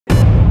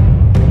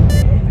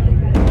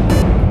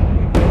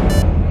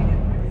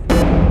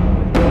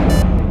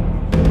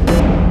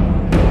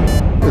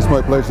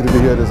my pleasure to be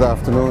here this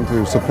afternoon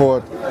to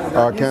support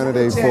our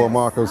candidate for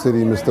Marco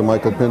City, Mr.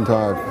 Michael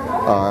Pintard,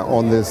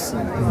 on this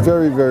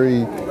very,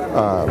 very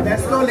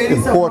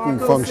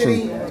important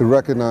function to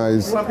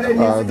recognize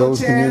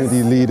those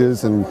community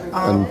leaders and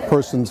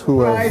persons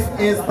who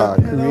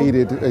have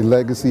created a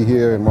legacy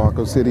here in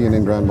Marco City and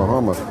in Grand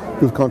Bahama,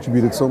 who've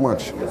contributed so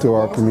much to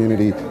our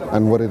community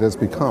and what it has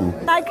become.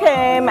 I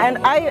came and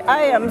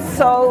I am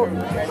so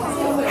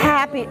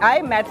happy.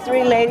 I met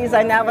three ladies.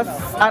 I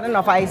don't know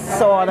if I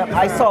saw them.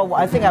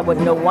 I think I would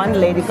know one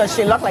lady because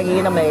she looked like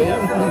Ina May.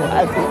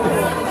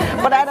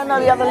 But I don't know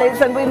the other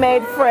ladies, and we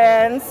made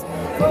friends.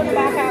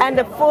 And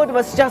the food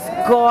was just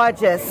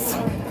gorgeous.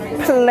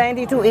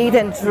 Plenty to eat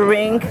and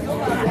drink.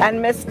 And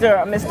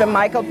Mr.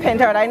 Michael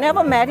Pintard, I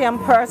never met him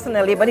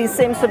personally, but he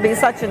seems to be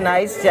such a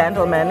nice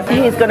gentleman.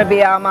 He's going to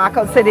be our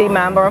Marco City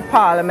Member of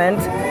Parliament.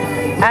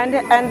 And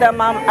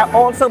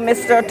also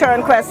Mr.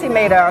 Turnquest, he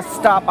made a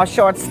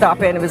short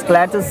stop in. I was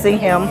glad to see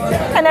him.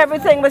 And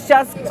everything was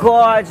just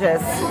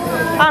gorgeous.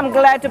 I'm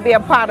glad to be a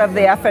part of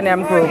the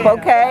F&M group,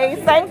 okay?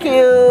 Thank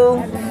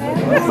you.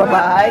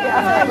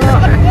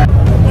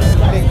 Bye-bye.